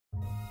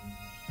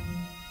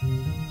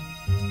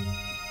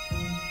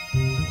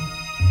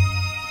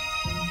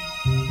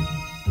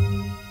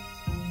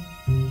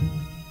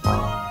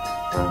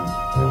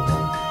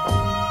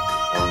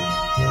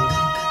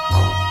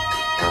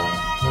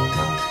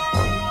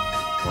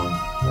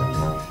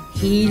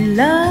He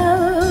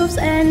loves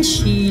and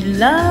she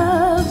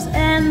loves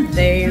and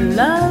they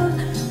love,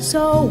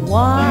 so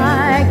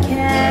why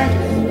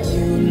can't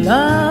you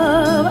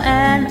love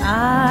and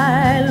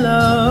I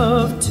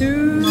love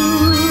too?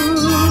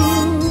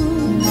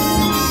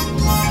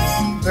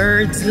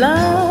 Birds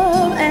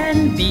love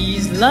and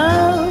bees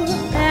love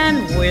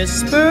and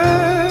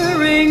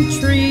whispering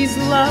trees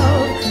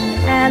love,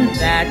 and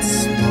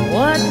that's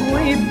what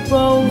we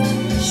both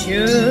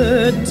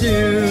should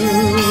do.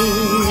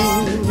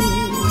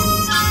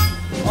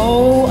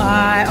 Oh,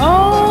 I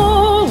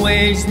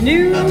always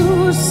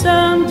knew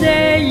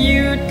someday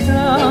you'd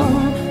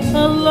come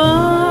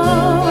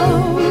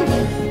along.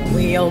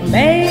 We'll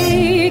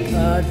make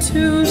a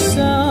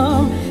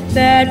twosome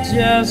that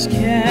just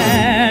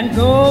can't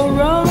go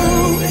wrong.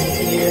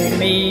 Hear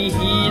me,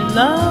 he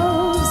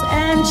loves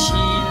and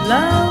she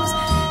loves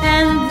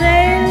and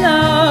they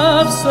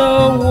love,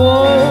 so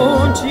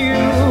won't you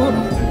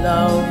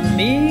love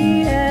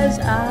me as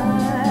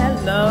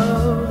I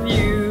love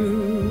you?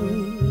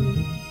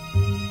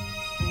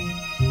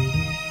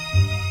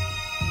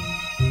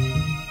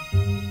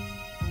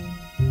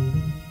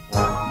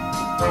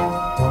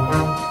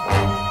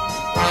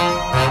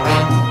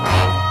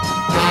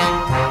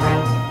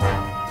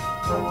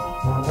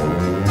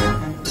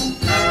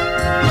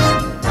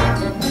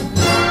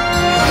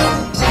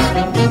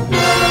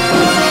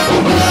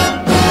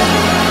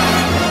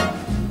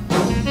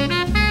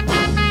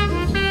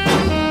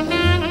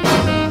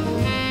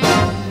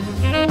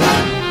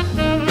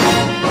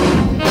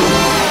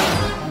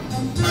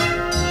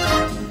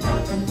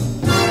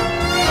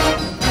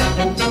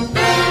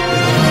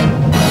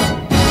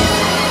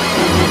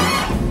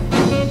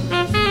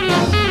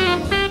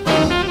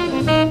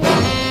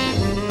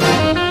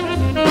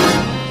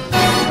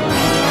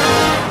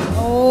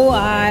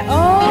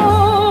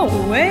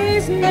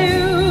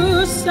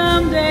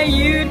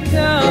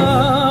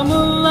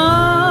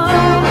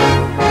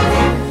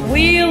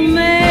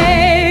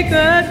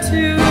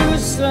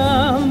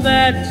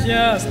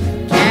 Just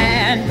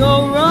can't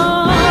go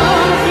wrong.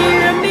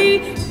 Hear me,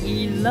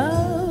 he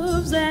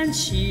loves and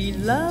she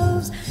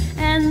loves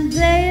and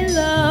they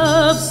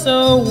love,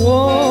 so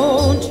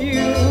won't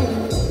you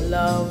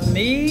love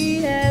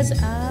me as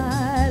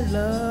I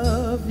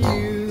love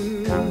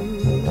you?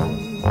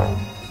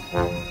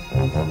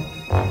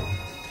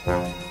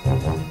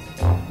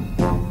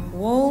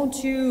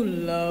 Won't you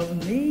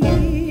love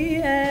me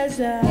as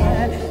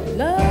I